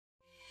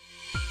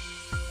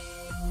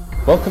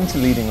Welcome to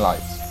Leading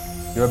Lights.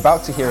 You're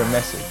about to hear a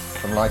message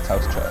from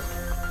Lighthouse Church.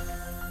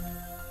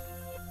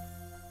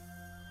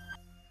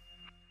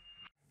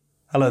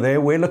 Hello there.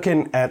 We're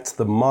looking at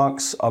the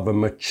marks of a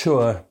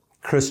mature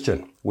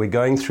Christian. We're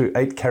going through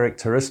 8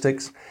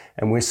 characteristics,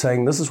 and we're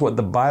saying this is what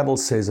the Bible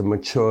says a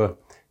mature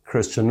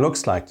Christian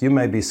looks like. You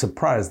may be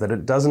surprised that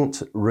it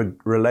doesn't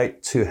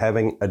relate to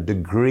having a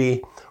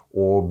degree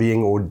or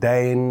being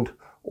ordained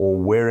or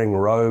wearing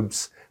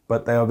robes,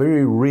 but they are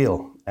very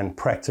real and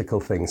practical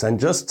things. And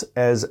just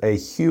as a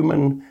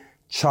human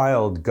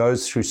child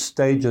goes through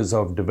stages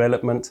of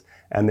development,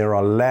 and there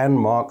are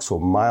landmarks or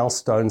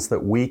milestones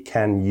that we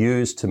can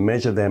use to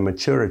measure their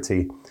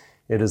maturity,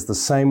 it is the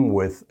same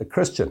with a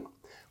Christian.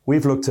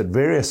 We've looked at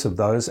various of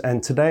those,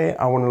 and today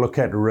I want to look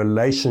at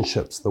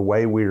relationships, the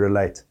way we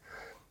relate.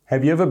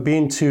 Have you ever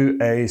been to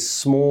a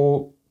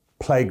small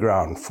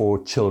playground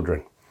for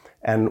children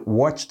and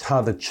watched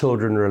how the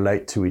children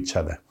relate to each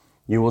other?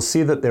 You will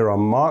see that there are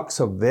marks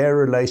of their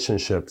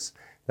relationships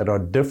that are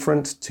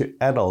different to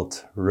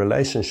adult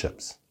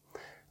relationships.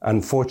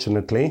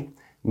 Unfortunately,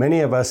 many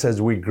of us,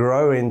 as we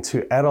grow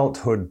into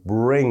adulthood,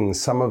 bring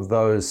some of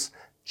those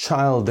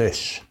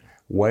childish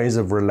ways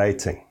of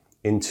relating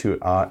into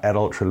our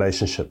adult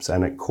relationships,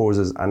 and it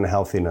causes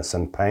unhealthiness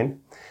and pain.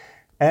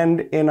 And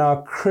in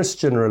our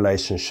Christian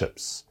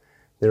relationships,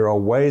 there are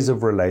ways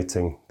of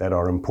relating that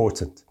are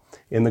important.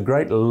 In the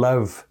great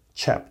love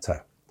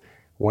chapter,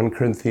 1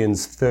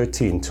 Corinthians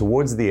 13,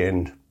 towards the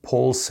end,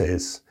 Paul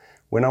says,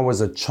 "When I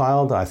was a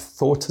child, I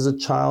thought as a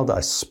child,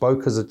 I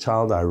spoke as a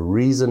child, I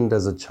reasoned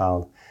as a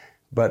child.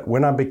 But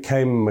when I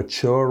became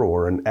mature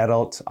or an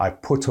adult, I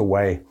put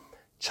away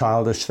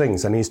childish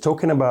things." And he's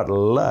talking about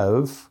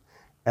love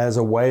as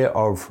a way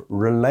of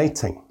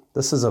relating.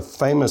 This is a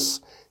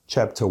famous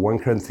chapter, 1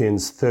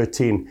 Corinthians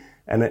 13,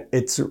 and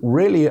it's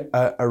really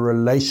a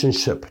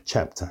relationship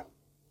chapter.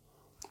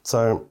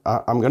 So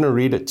I'm going to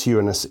read it to you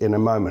in a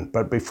moment.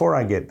 But before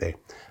I get there,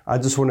 I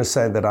just want to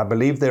say that I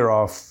believe there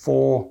are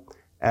 4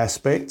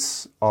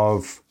 aspects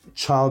of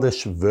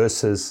childish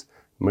versus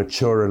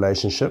mature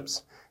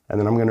relationships. And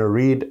then I'm going to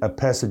read a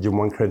passage in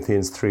 1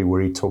 Corinthians 3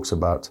 where he talks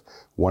about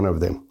one of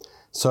them.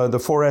 So the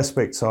 4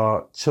 aspects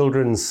are: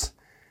 children's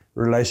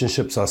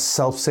relationships are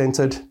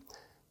self-centered.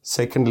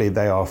 Secondly,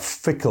 they are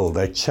fickle.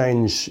 They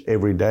change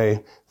every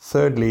day.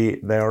 Thirdly,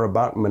 they are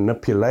about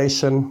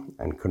manipulation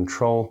and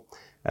control.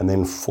 And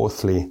then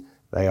fourthly,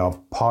 they are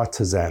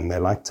partisan. They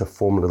like to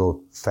form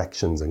little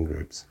factions and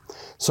groups.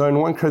 So in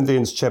 1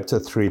 Corinthians chapter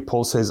 3,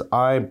 Paul says,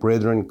 "I,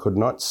 brethren, could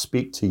not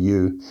speak to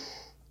you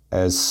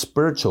as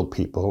spiritual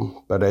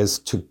people, but as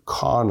to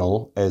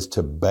carnal, as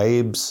to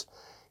babes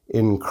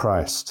in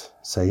Christ."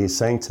 So he's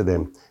saying to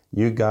them,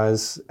 you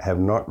guys have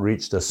not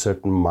reached a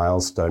certain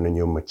milestone in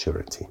your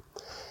maturity.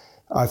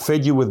 "I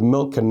fed you with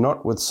milk and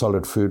not with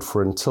solid food,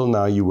 for until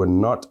now you were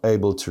not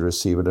able to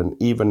receive it, and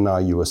even now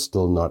you are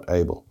still not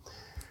able."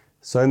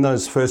 So in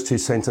those first 2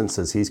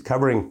 sentences, he's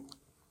covering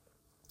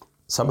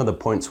some of the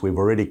points we've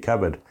already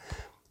covered.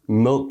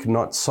 Milk,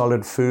 not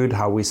solid food,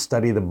 how we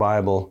study the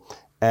Bible,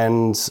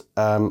 and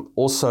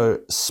also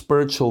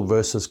spiritual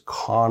versus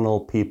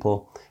carnal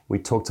people. We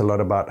talked a lot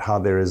about how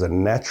there is a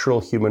natural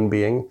human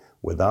being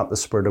without the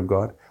Spirit of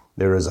God.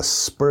 There is a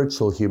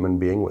spiritual human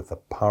being with the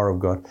power of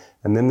God.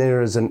 And then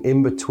there is an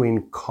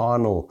in-between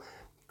carnal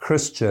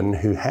Christian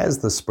who has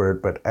the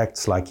Spirit but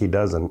acts like he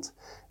doesn't.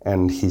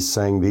 And he's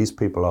saying these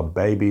people are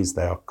babies,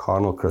 they are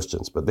carnal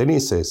Christians. But then he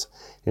says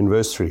in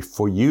verse 3,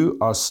 "For you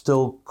are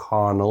still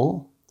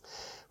carnal,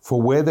 for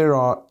where there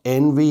are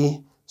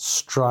envy,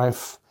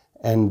 strife,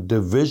 and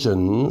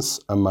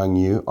divisions among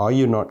you, are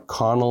you not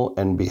carnal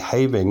and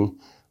behaving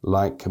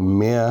like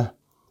mere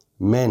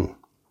men?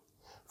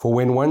 For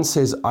when one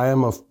says, 'I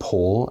am of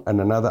Paul,'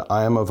 and another,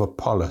 'I am of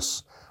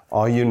Apollos,'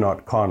 are you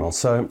not carnal?"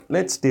 So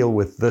let's deal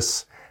with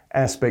this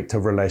aspect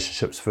of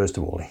relationships first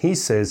of all. He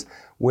says,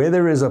 where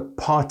there is a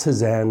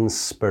partisan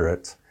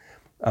spirit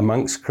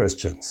amongst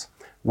Christians,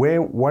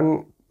 where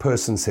one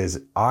person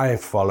says, "I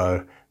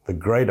follow the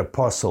great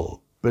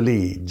apostle,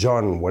 Billy,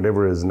 John,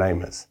 whatever his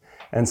name is,"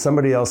 and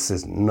somebody else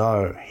says,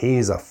 "No,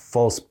 he's a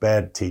false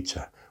bad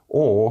teacher,"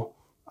 or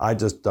 "I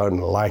just don't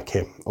like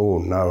him. Oh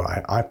no,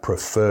 I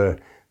prefer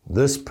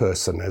this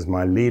person as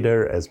my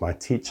leader, as my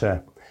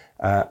teacher.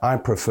 I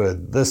prefer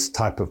this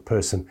type of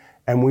person."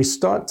 And we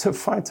start to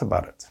fight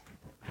about it.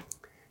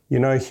 You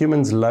know,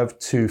 humans love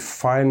to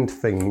find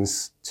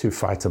things to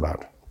fight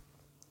about.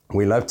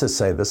 We love to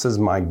say, "This is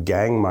my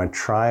gang, my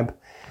tribe."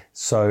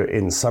 So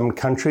in some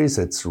countries,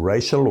 it's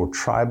racial or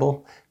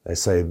tribal. They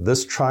say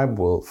this tribe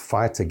will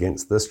fight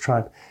against this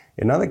tribe.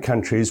 In other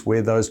countries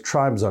where those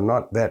tribes are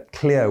not that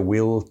clear,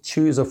 we'll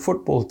choose a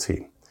football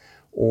team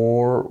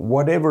or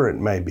whatever it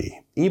may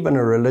be. Even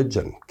a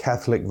religion,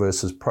 Catholic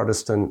versus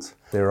Protestant.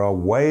 There are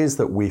ways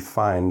that we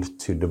find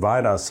to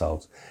divide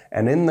ourselves.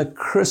 And in the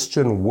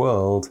Christian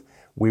world,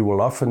 we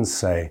will often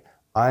say,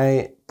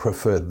 "I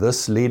prefer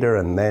this leader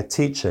and their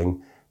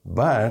teaching,"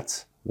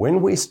 but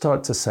when we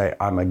start to say,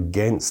 "I'm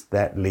against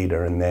that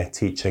leader and their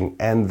teaching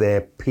and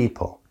their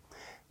people,"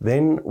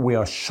 then we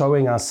are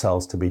showing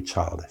ourselves to be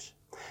childish.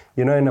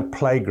 You know, in a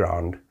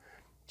playground,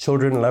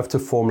 children love to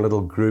form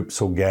little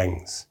groups or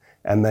gangs,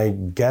 and they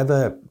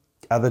gather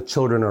other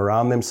children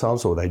around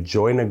themselves, or they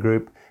join a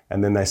group,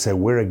 and then they say,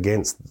 we're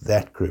against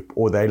that group.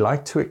 Or they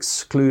like to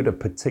exclude a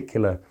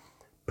particular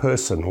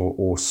person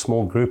or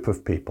small group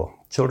of people.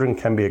 Children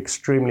can be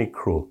extremely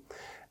cruel.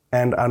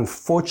 And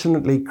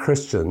unfortunately,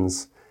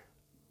 Christians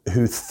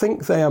who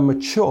think they are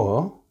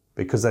mature,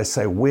 because they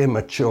say, we're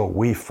mature,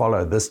 we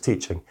follow this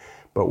teaching.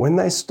 But when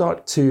they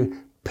start to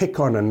pick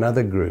on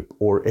another group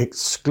or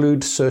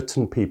exclude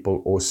certain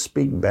people or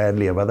speak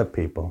badly of other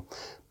people,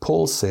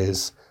 Paul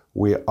says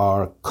we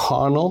are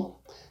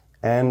carnal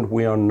and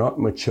we are not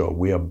mature.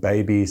 We are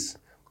babies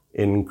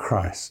in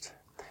Christ.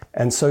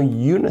 And so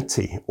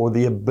unity, or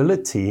the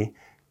ability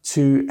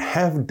to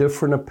have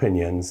different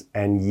opinions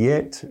and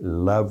yet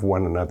love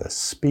one another,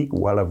 speak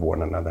well of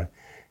one another,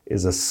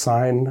 is a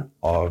sign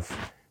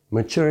of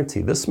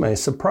maturity. This may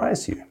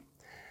surprise you,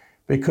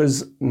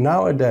 because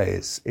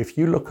nowadays, if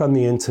you look on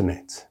the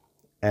internet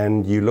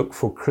and you look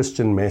for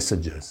Christian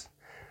messages,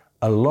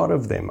 a lot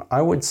of them,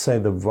 I would say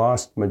the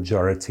vast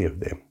majority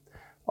of them,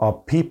 are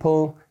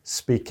people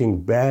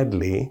speaking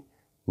badly,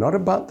 not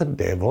about the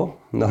devil,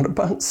 not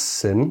about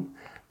sin,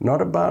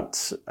 not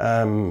about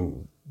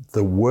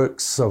the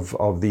works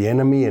of the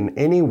enemy in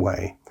any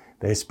way.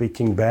 They're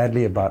speaking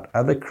badly about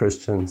other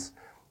Christians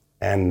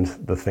and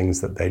the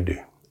things that they do.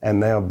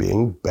 And they are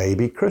being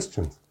baby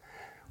Christians.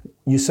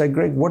 You say,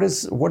 Greg, what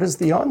is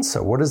the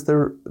answer? What is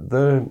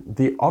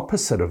the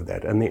opposite of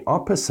that? And the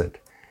opposite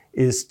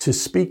is to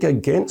speak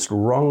against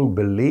wrong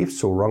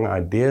beliefs or wrong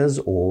ideas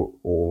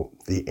or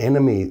the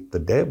enemy, the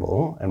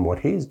devil, and what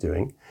he's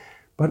doing,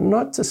 but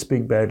not to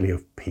speak badly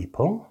of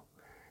people.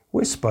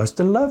 We're supposed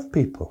to love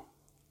people.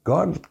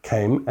 God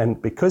came,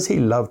 and because he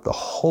loved the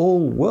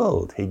whole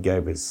world, he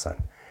gave his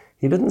son.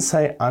 He didn't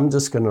say, I'm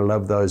just going to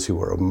love those who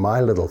were of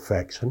my little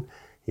faction.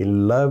 He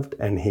loved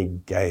and he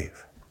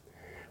gave.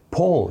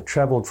 Paul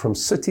traveled from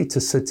city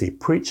to city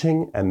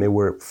preaching, and there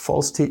were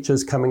false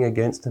teachers coming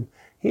against him.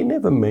 He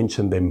never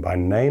mentioned them by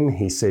name.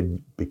 He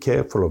said, be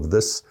careful of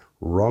this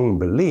wrong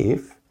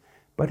belief,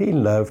 but he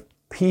loved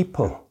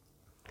people.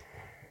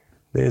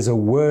 There's a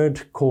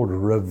word called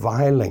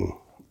reviling.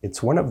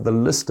 It's one of the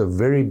list of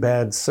very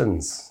bad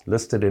sins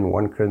listed in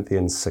 1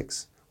 Corinthians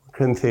 6. 1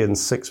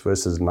 Corinthians 6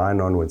 verses 9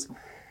 onwards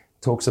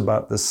talks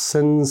about the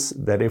sins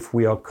that if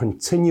we are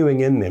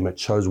continuing in them, it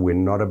shows we're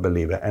not a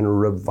believer. And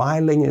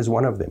reviling is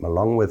one of them,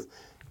 along with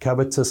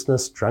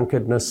covetousness,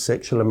 drunkenness,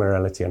 sexual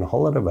immorality, and a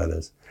whole lot of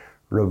others.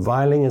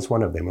 Reviling is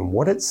one of them. And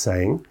what it's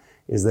saying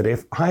is that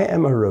if I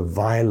am a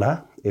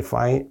reviler, if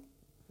I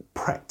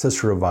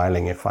practice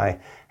reviling, if I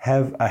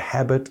have a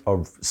habit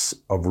of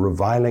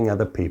reviling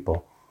other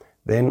people,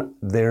 then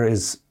there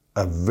is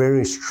a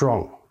very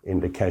strong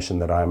indication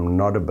that I am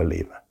not a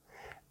believer.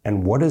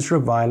 And what is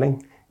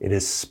reviling? It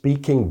is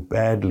speaking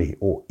badly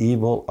or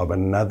evil of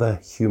another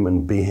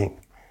human being.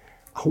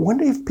 I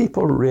wonder if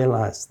people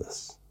realize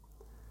this.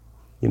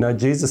 You know,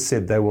 Jesus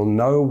said they will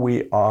know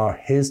we are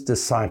his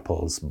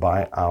disciples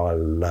by our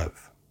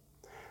love.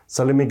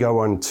 So let me go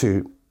on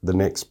to the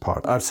next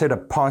part. I've said a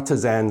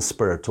partisan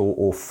spirit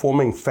or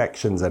forming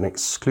factions and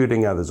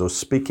excluding others or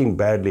speaking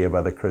badly of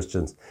other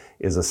Christians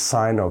is a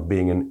sign of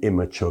being an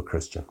immature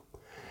Christian.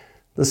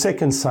 The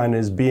second sign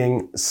is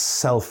being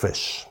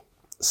selfish.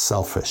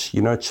 Selfish.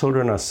 You know,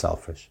 children are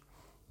selfish.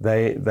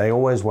 They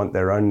always want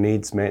their own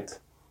needs met.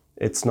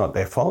 It's not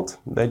their fault.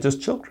 They're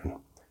just children.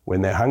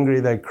 When they're hungry,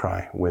 they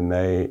cry. When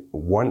they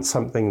want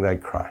something, they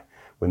cry.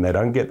 When they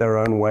don't get their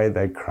own way,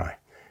 they cry.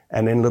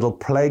 And in little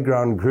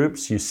playground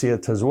groups, you see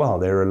it as well.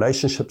 Their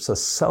relationships are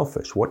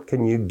selfish. What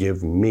can you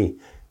give me?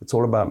 It's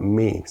all about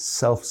me.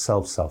 Self,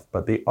 self, self.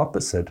 But the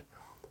opposite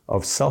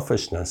of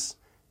selfishness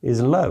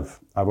is love.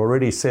 I've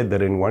already said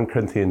that in 1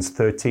 Corinthians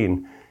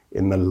 13,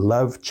 in the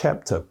love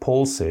chapter,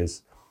 Paul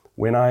says,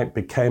 when I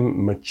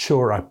became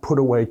mature, I put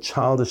away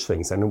childish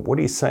things. And what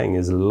he's saying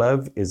is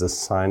love is a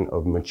sign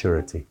of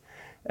maturity.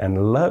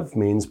 And love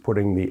means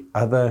putting the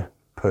other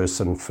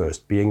person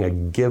first, being a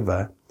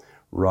giver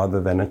rather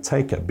than a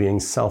taker, being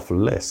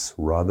selfless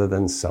rather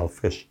than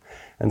selfish.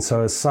 And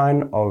so a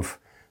sign of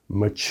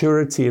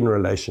maturity in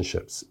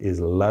relationships is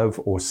love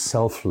or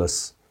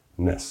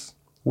selflessness.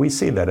 We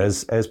see that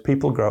as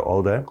people grow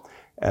older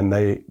and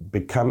they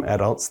become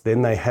adults,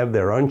 then they have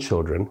their own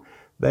children,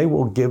 they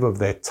will give of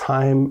their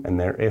time and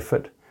their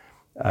effort.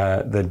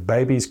 The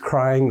baby's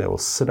crying, they will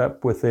sit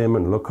up with them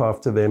and look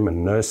after them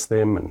and nurse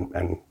them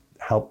and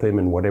help them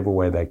in whatever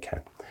way they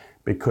can.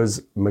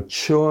 Because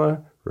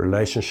mature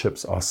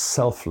relationships are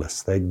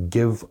selfless. They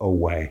give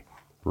away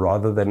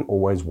rather than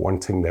always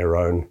wanting their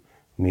own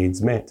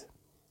needs met.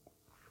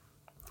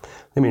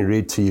 Let me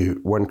read to you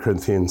 1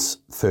 Corinthians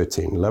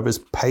 13. Love is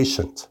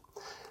patient.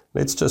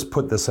 Let's just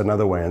put this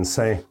another way and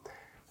say,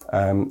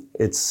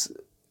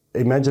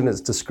 imagine it's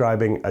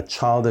describing a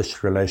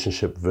childish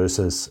relationship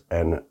versus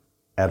an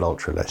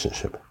adult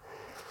relationship.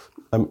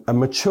 A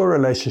mature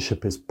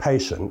relationship is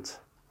patient,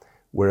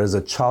 whereas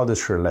a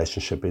childish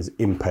relationship is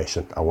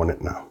impatient. I want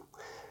it now.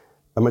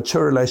 A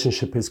mature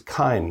relationship is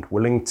kind,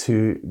 willing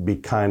to be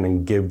kind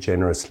and give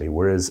generously,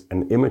 whereas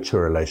an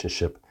immature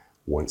relationship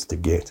wants to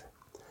get.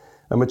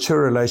 A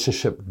mature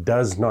relationship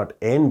does not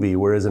envy,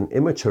 whereas an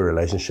immature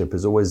relationship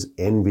is always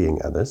envying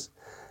others.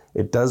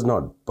 It does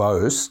not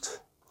boast.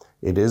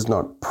 It is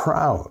not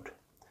proud.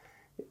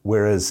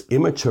 Whereas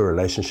immature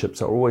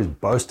relationships are always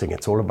boasting.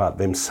 It's all about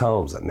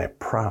themselves and they're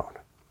proud.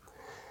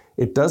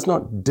 It does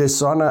not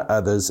dishonor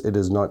others. It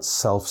is not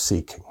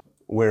self-seeking.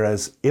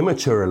 Whereas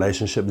immature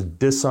relationships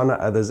dishonor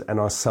others and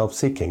are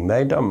self-seeking.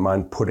 They don't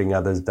mind putting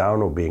others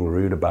down or being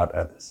rude about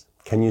others.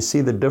 Can you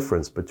see the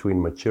difference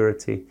between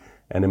maturity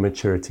and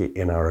immaturity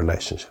in our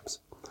relationships?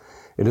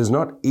 It is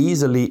not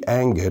easily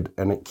angered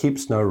and it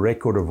keeps no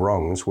record of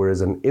wrongs,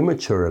 whereas an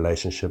immature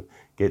relationship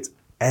gets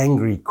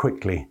angry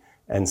quickly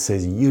and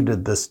says, you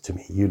did this to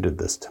me, you did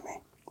this to me.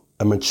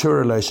 A mature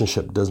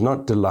relationship does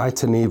not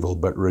delight in evil,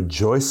 but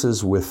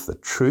rejoices with the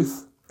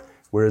truth,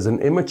 whereas an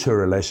immature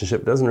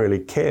relationship doesn't really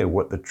care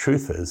what the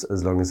truth is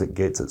as long as it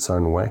gets its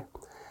own way.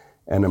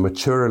 And a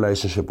mature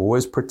relationship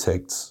always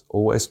protects,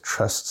 always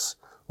trusts,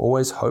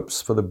 always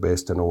hopes for the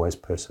best, and always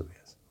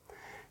perseveres.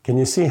 Can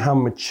you see how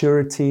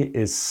maturity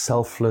is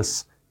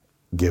selfless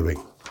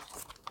giving?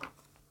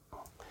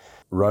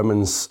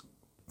 Romans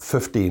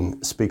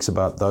 15 speaks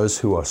about those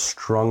who are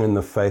strong in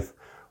the faith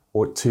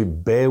ought to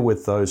bear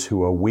with those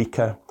who are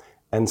weaker.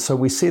 And so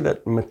we see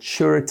that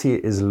maturity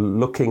is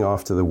looking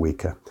after the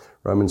weaker.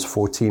 Romans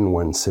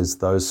 14:1 says,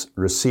 those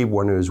receive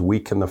one who is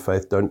weak in the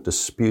faith, don't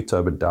dispute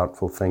over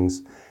doubtful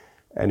things.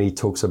 And he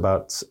talks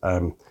about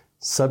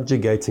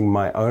subjugating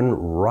my own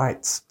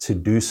rights to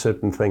do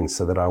certain things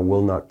so that I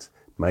will not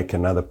make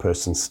another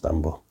person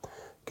stumble.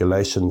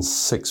 Galatians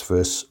 6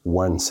 verse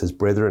 1 says,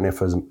 brethren,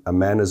 if a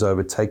man is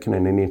overtaken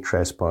in any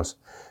trespass,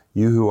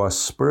 you who are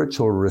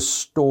spiritual,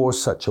 restore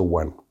such a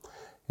one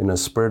in a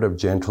spirit of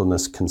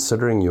gentleness,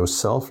 considering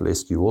yourself,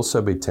 lest you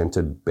also be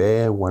tempted,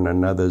 bear one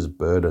another's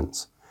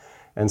burdens.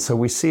 And so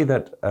we see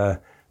that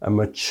a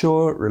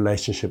mature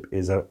relationship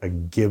is a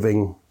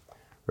giving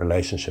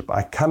relationship.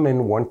 I come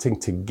in wanting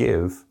to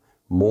give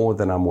more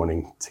than I'm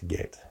wanting to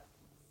get.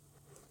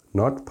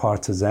 Not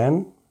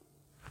partisan.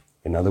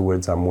 In other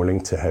words, I'm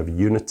willing to have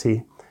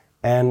unity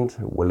and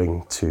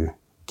willing to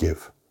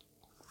give.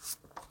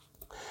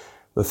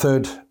 The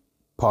third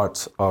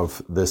part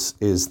of this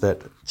is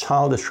that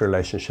childish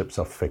relationships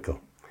are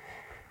fickle.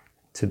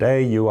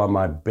 Today, you are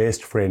my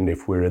best friend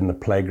if we're in the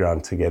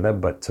playground together,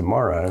 but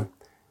tomorrow,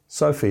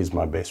 Sophie's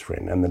my best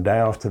friend. And the day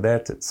after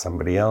that, it's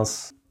somebody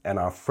else. And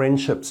our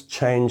friendships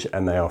change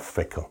and they are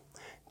fickle.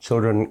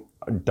 Children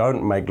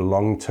don't make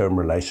long-term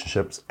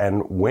relationships.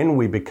 And when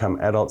we become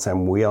adults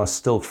and we are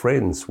still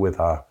friends with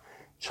our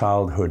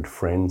childhood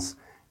friends,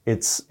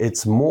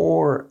 it's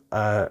more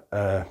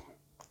a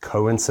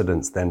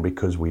coincidence than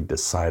because we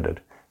decided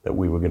that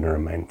we were going to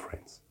remain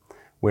friends.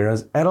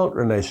 Whereas adult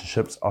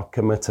relationships are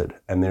committed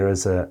and there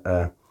is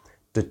a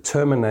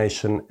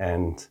determination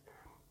and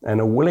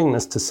a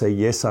willingness to say,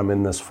 yes, I'm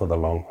in this for the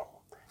long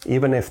haul.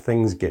 Even if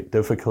things get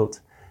difficult,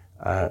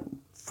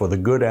 for the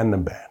good and the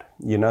bad.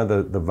 You know,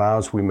 the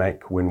vows we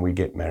make when we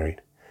get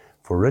married.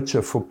 For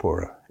richer, for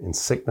poorer, in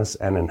sickness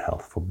and in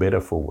health, for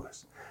better, for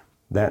worse.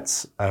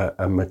 That's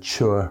a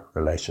mature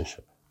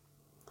relationship.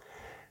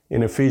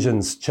 In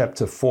Ephesians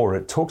chapter 4,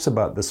 it talks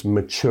about this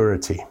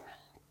maturity.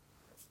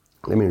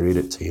 Let me read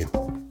it to you.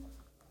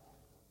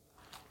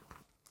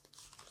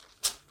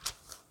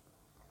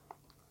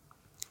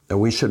 That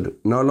we should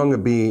no longer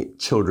be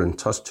children,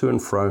 tossed to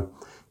and fro,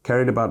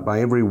 carried about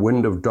by every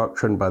wind of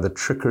doctrine, by the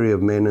trickery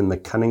of men and the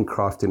cunning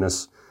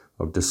craftiness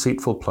of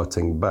deceitful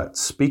plotting, but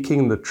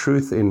speaking the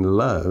truth in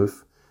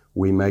love,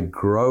 we may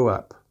grow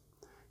up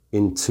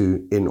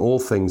in all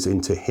things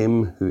into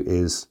him who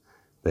is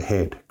the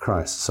head,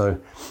 Christ. So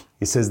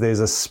he says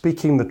there's a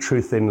speaking the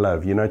truth in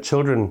love. You know,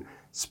 children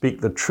speak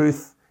the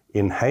truth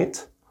in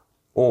hate,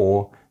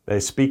 or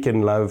they speak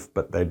in love,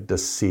 but they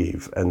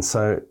deceive. And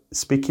so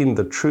speaking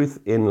the truth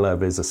in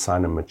love is a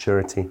sign of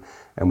maturity,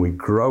 and we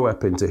grow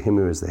up into him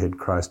who is the head,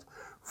 Christ,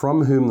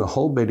 from whom the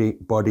whole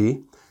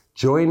body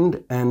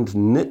joined and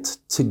knit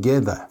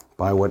together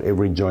by what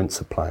every joint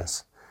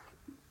supplies,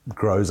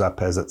 grows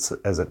up as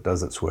it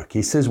does its work.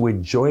 He says we're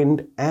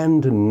joined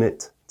and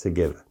knit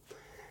together.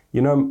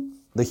 You know,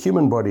 the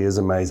human body is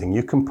amazing.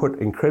 You can put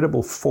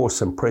incredible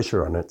force and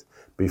pressure on it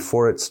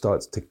before it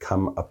starts to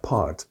come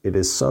apart. It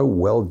is so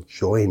well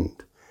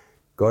joined.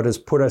 God has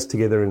put us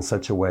together in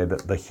such a way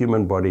that the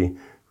human body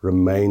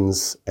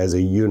remains as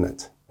a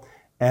unit.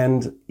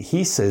 And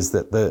he says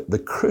that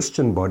the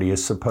Christian body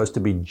is supposed to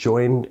be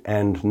joined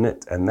and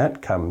knit. And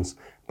that comes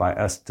by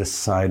us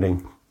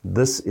deciding,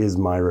 this is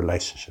my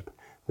relationship.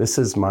 This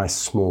is my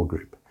small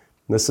group.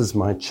 This is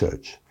my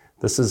church.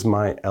 This is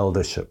my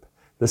eldership.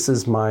 This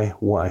is my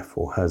wife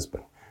or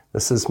husband.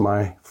 This is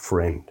my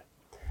friend.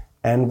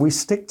 And we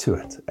stick to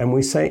it. And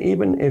we say,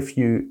 even if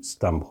you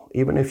stumble,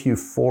 even if you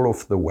fall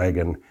off the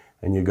wagon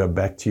and you go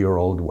back to your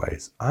old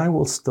ways, I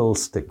will still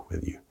stick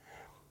with you.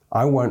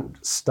 I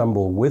won't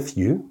stumble with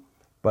you,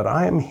 but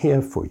I am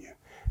here for you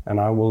and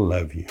I will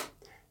love you.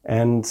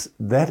 And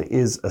that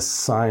is a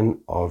sign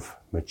of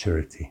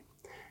maturity.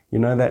 You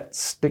know, that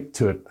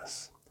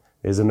stick-to-itness.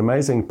 There's an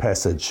amazing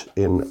passage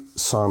in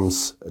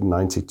Psalms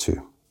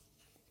 92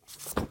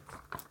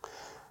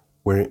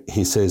 where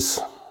he says,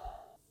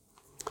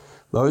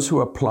 "Those who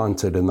are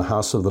planted in the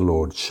house of the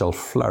Lord shall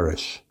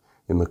flourish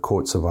in the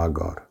courts of our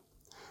God.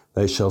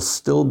 They shall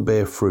still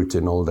bear fruit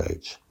in old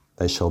age.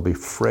 They shall be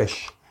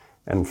fresh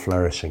and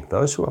flourishing."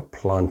 Those who are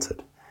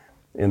planted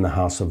in the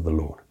house of the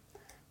Lord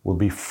will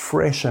be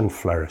fresh and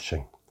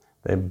flourishing.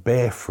 They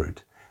bear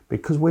fruit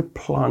because we're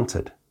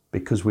planted,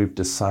 because we've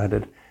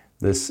decided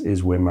this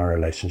is where my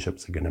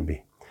relationships are going to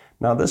be.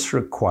 Now, this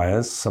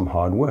requires some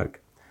hard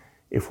work.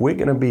 If we're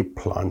going to be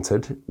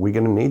planted, we're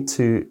going to need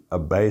to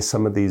obey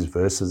some of these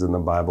verses in the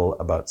Bible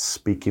about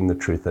speaking the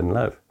truth in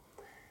love.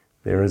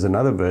 There is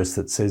another verse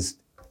that says,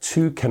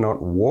 two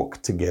cannot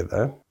walk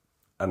together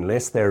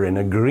unless they're in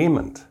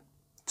agreement.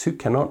 Two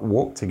cannot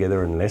walk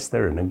together unless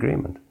they're in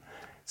agreement.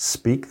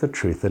 Speak the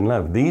truth in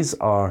love. These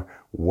are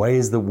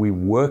ways that we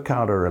work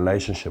out a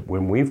relationship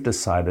when we've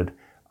decided,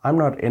 I'm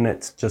not in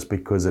it just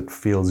because it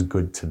feels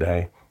good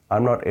today.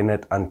 I'm not in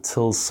it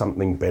until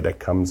something better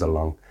comes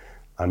along.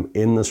 I'm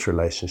in this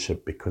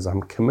relationship because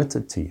I'm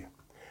committed to you.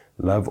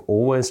 Love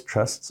always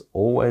trusts,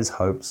 always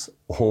hopes,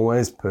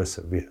 always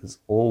perseveres,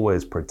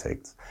 always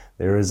protects.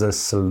 There is a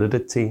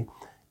solidity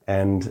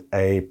and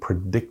a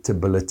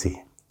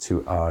predictability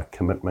to our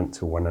commitment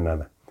to one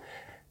another.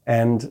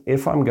 And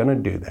if I'm going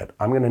to do that,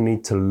 I'm going to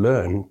need to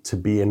learn to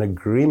be in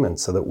agreement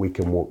so that we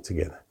can walk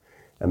together.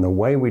 And the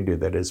way we do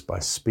that is by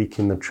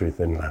speaking the truth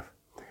in love.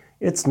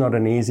 It's not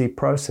an easy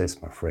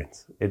process, my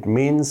friends. It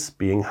means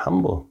being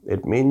humble.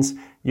 It means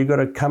you got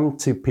to come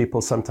to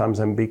people sometimes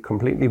and be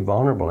completely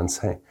vulnerable and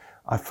say,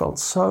 I felt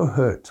so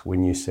hurt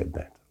when you said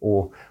that.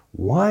 Or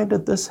why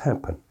did this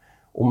happen?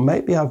 Or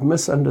maybe I've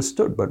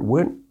misunderstood, but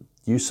weren't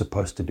you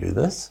supposed to do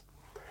this?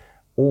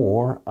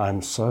 Or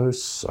I'm so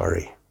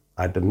sorry.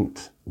 I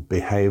didn't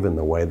behave in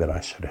the way that I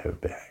should have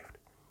behaved.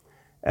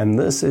 And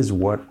this is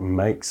what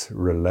makes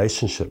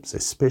relationships,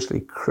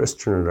 especially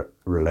Christian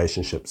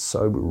relationships,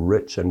 so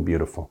rich and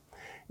beautiful,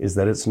 is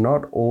that it's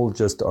not all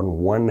just on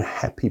one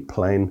happy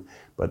plane,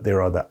 but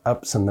there are the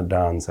ups and the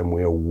downs, and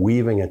we are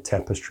weaving a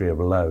tapestry of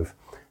love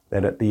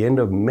that at the end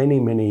of many,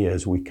 many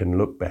years, we can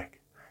look back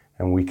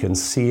and we can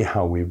see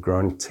how we've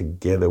grown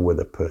together with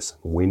a person.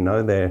 We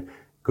know their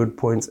good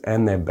points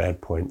and their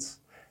bad points,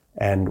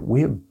 and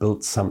we have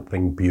built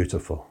something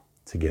beautiful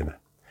together.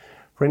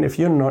 Friend, if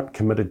you're not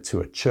committed to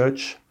a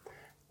church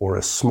or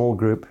a small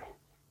group,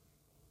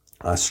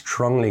 I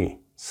strongly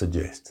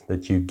suggest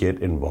that you get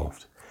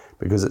involved,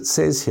 because it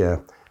says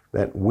here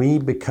that we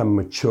become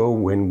mature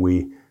when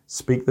we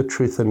speak the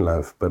truth in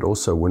love, but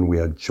also when we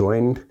are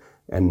joined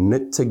and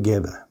knit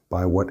together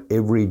by what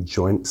every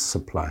joint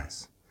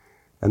supplies.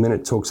 And then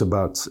it talks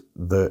about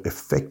the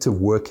effective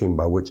working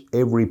by which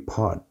every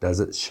part does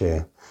its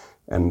share,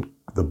 and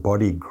the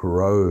body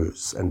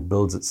grows and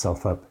builds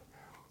itself up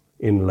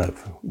in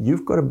love.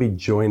 You've got to be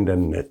joined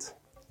and knit.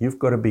 You've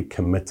got to be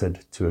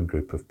committed to a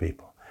group of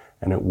people.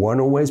 And it won't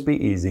always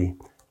be easy,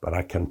 but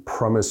I can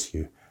promise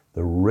you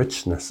the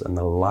richness and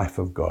the life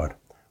of God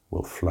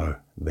will flow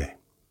there.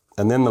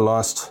 And then the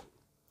last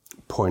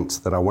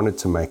point that I wanted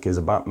to make is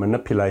about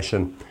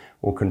manipulation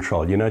or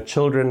control. You know,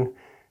 children,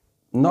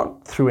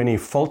 not through any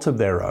fault of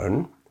their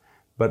own,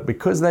 but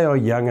because they are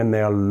young and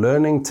they are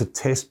learning to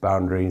test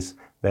boundaries,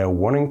 they are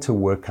wanting to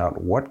work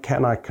out what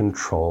can I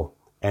control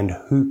and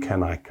who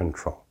can I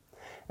control.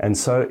 And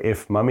so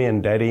if mommy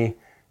and daddy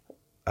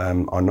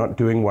are not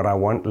doing what I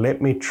want,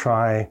 let me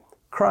try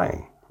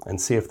crying and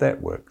see if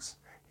that works.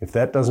 If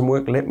that doesn't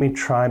work, let me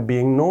try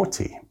being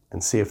naughty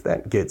and see if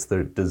that gets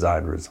the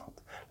desired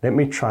result. Let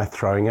me try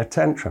throwing a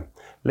tantrum.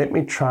 Let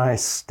me try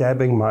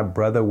stabbing my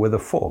brother with a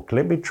fork.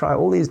 Let me try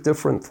all these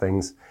different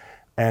things.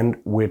 And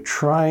we're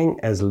trying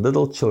as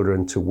little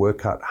children to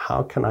work out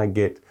how can I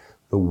get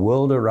the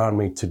world around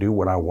me to do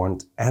what I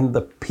want and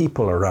the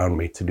people around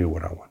me to do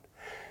what I want.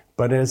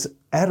 But as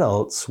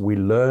adults, we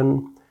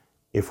learn,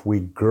 if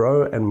we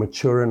grow and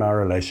mature in our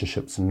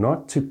relationships,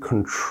 not to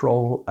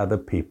control other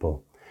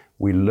people.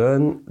 We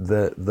learn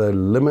the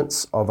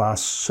limits of our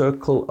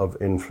circle of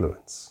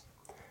influence.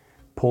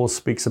 Paul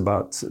speaks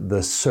about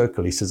the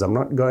circle. He says, I'm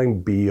not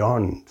going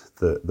beyond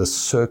the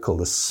circle,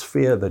 the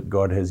sphere that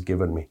God has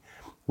given me.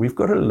 We've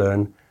got to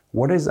learn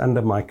what is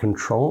under my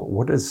control,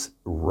 what is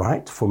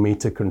right for me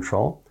to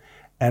control,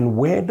 and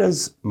where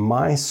does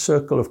my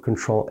circle of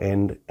control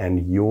end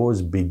and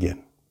yours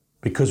begin?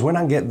 Because when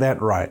I get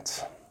that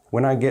right,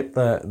 when I get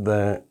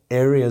the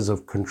areas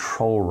of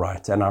control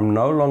right, and I'm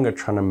no longer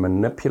trying to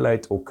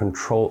manipulate or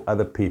control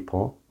other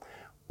people,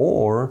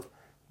 or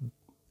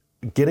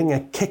getting a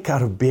kick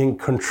out of being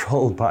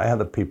controlled by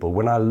other people,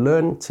 when I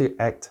learn to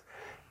act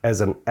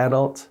as an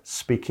adult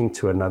speaking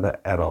to another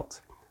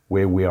adult,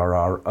 where we are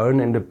our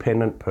own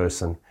independent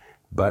person,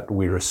 but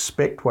we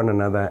respect one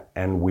another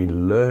and we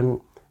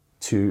learn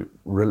to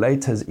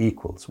relate as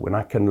equals. When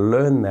I can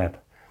learn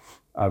that,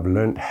 I've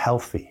learned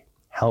healthy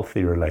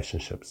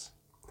relationships.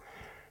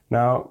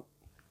 Now,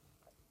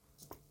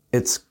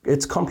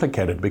 it's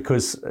complicated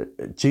because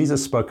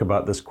Jesus spoke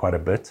about this quite a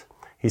bit.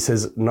 He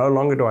says, no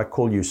longer do I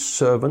call you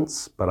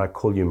servants, but I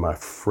call you my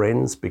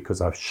friends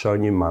because I've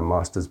shown you my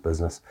master's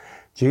business.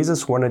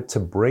 Jesus wanted to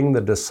bring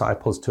the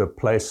disciples to a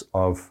place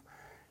of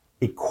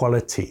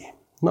equality.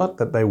 Not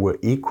that they were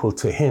equal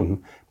to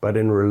him, but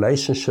in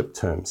relationship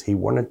terms, he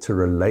wanted to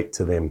relate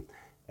to them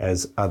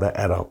as other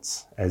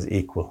adults, as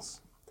equals.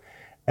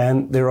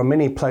 And there are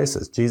many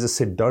places. Jesus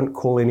said, don't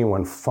call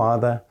anyone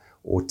father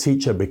or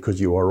teacher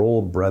because you are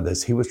all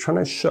brothers. He was trying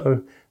to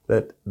show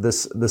that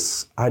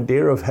this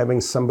idea of having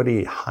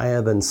somebody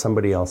higher than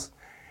somebody else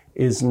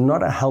is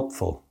not a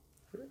helpful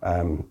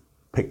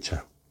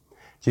picture.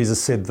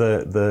 Jesus said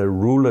the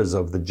rulers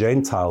of the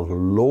Gentiles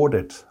lord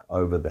it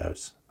over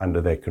those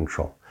under their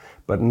control.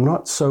 But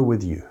not so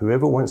with you.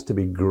 Whoever wants to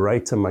be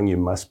great among you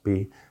must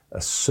be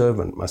a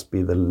servant, must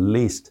be the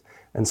least.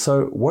 And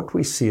so what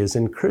we see is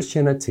in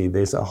Christianity,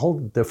 there's a whole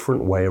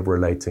different way of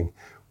relating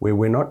where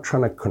we're not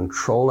trying to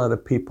control other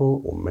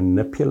people or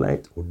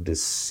manipulate or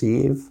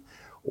deceive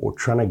or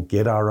trying to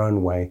get our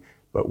own way,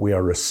 but we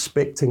are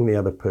respecting the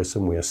other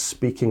person, we are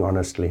speaking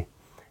honestly,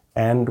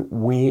 and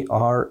we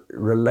are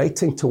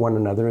relating to one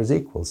another as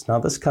equals. Now,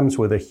 this comes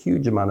with a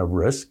huge amount of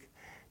risk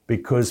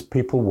because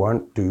people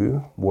won't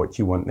do what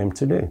you want them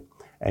to do.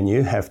 And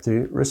you have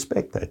to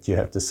respect that. You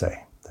have to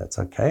say, that's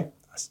okay,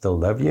 I still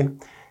love you,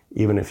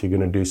 even if you're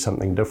going to do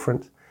something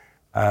different.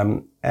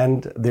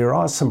 And there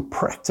are some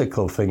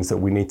practical things that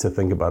we need to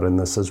think about in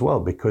this as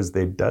well, because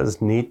there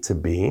does need to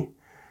be,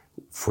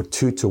 for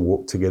two to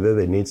walk together,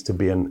 there needs to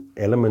be an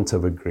element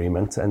of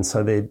agreement. And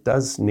so there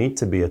does need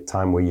to be a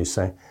time where you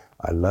say,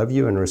 I love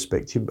you and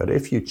respect you, but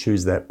if you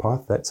choose that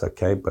path, that's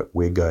okay, but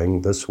we're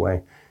going this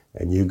way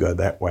and you go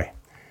that way.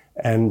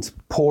 And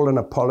Paul and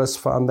Apollos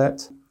found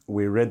that.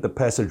 We read the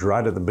passage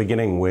right at the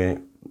beginning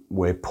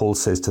where Paul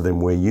says to them,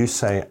 where you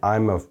say,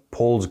 I'm of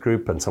Paul's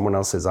group, and someone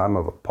else says, I'm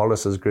of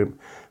Apollos' group,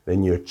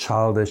 then you're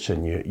childish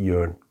and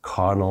you're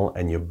carnal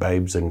and you're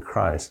babes in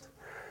Christ.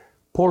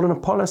 Paul and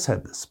Apollos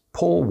had this.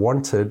 Paul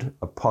wanted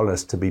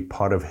Apollos to be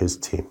part of his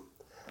team.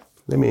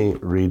 Let me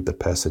read the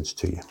passage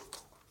to you.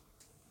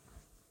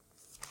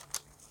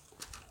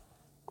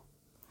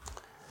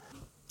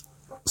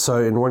 So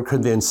in 1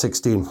 Corinthians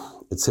 16,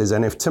 it says,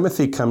 and if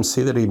Timothy comes,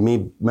 see that he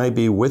may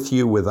be with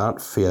you without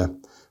fear,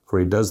 for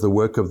he does the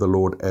work of the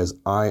Lord as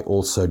I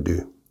also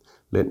do.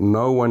 Let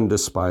no one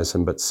despise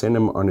him, but send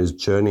him on his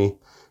journey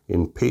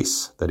in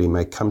peace, that he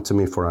may come to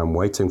me, for I am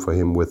waiting for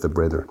him with the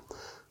brethren.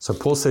 So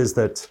Paul says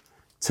that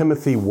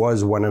Timothy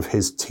was one of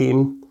his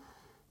team.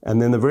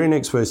 And then the very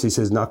next verse he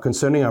says, now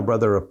concerning our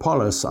brother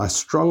Apollos, I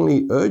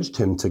strongly urged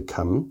him to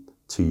come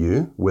to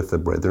you with the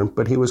brethren,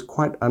 but he was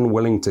quite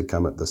unwilling to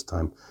come at this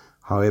time.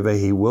 However,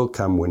 he will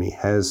come when he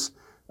has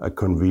a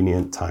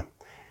convenient time.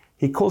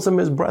 He calls him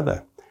his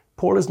brother.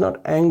 Paul is not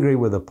angry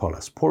with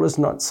Apollos. Paul is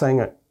not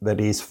saying that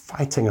he's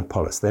fighting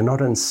Apollos. They're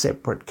not in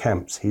separate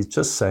camps. He's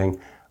just saying,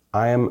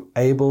 I am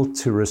able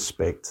to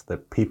respect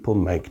that people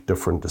make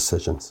different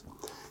decisions.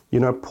 You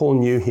know, Paul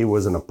knew he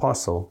was an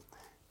apostle,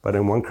 but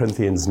in 1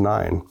 Corinthians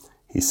 9,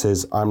 he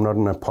says, I'm not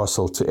an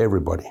apostle to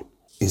everybody.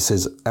 He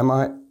says,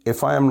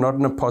 if I am not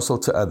an apostle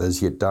to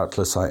others, yet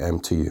doubtless I am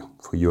to you,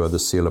 for you are the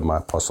seal of my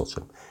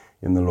apostleship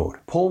in the Lord.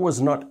 Paul was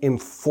not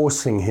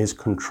enforcing his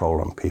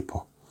control on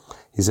people.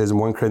 He says in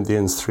 1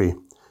 Corinthians 3,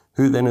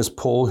 who then is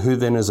Paul, who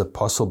then is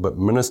apostle, but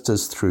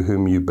ministers through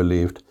whom you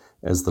believed,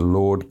 as the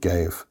Lord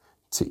gave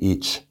to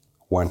each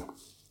one.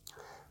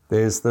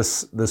 There's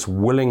this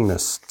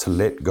willingness to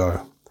let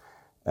go.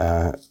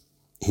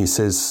 He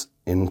says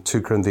in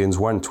 2 Corinthians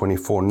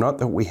 1:24, not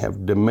that we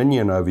have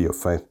dominion over your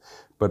faith,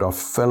 but are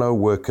fellow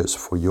workers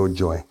for your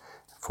joy,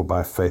 for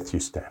by faith you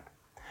stand.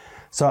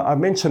 So I've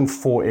mentioned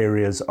 4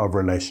 areas of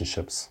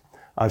relationships.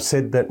 I've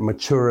said that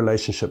mature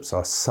relationships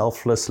are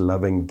selfless,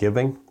 loving,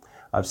 giving.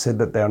 I've said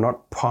that they are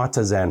not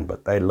partisan,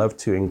 but they love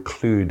to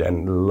include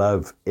and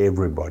love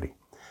everybody.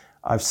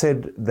 I've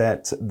said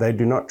that they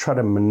do not try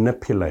to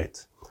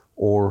manipulate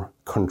or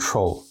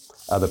control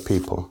other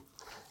people.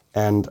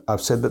 And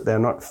I've said that they're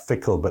not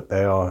fickle, but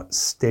they are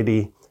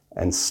steady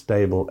and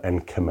stable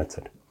and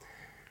committed.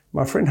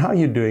 My friend, how are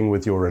you doing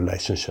with your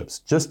relationships?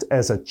 Just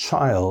as a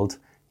child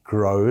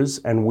grows,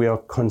 and we are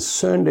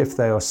concerned if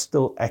they are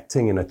still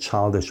acting in a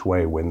childish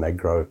way when they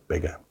grow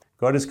bigger.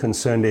 God is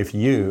concerned if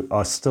you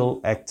are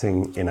still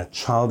acting in a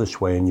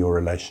childish way in your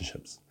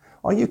relationships.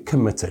 Are you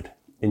committed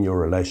in your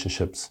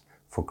relationships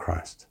for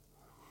Christ?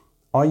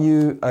 Are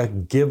you a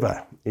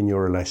giver in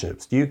your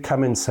relationships? Do you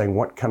come in saying,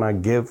 what can I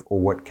give or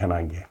what can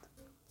I get?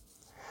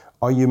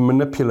 Are you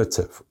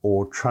manipulative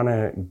or trying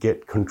to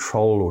get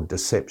control or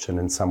deception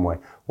in some way?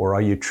 Or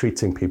are you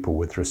treating people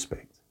with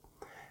respect?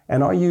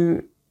 And are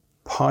you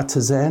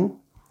partisan?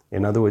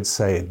 In other words,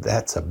 say,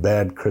 that's a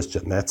bad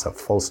Christian, that's a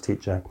false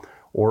teacher.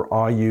 Or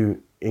are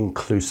you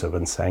inclusive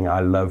and saying, I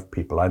love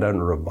people, I don't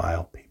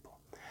revile people?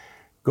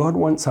 God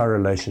wants our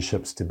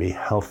relationships to be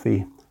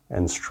healthy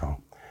and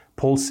strong.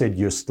 Paul said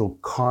you're still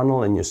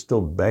carnal and you're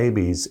still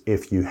babies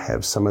if you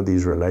have some of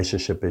these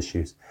relationship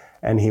issues.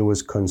 And he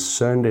was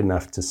concerned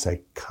enough to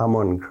say, come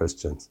on,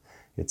 Christians,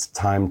 It's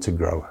time to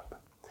grow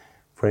up.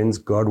 Friends,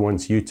 God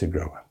wants you to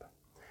grow up.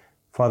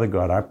 Father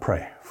God, I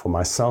pray for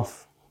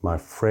myself, my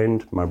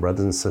friend, my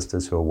brothers and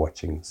sisters who are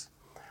watching this.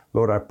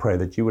 Lord, I pray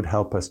that you would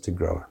help us to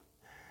grow up.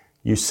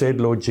 You said,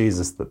 Lord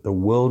Jesus, that the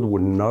world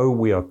would know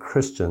we are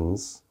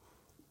Christians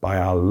by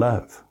our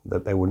love,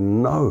 that they would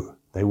know,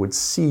 they would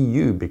see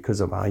you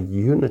because of our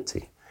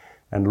unity.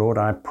 And Lord,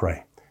 I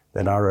pray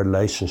that our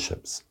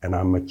relationships and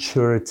our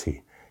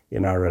maturity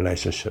in our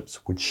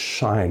relationships would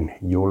shine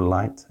your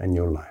light and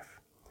your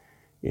life.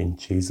 In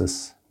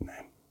Jesus'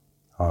 name,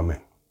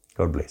 amen.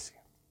 God bless you.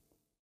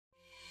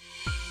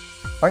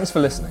 Thanks for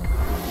listening.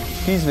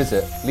 Please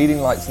visit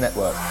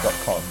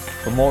leadinglightsnetwork.com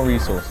for more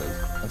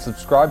resources and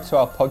subscribe to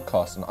our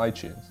podcast on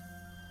iTunes.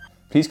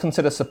 Please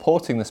consider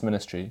supporting this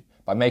ministry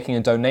by making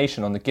a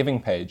donation on the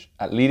giving page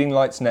at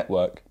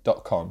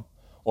leadinglightsnetwork.com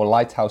or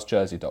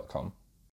lighthousejersey.com.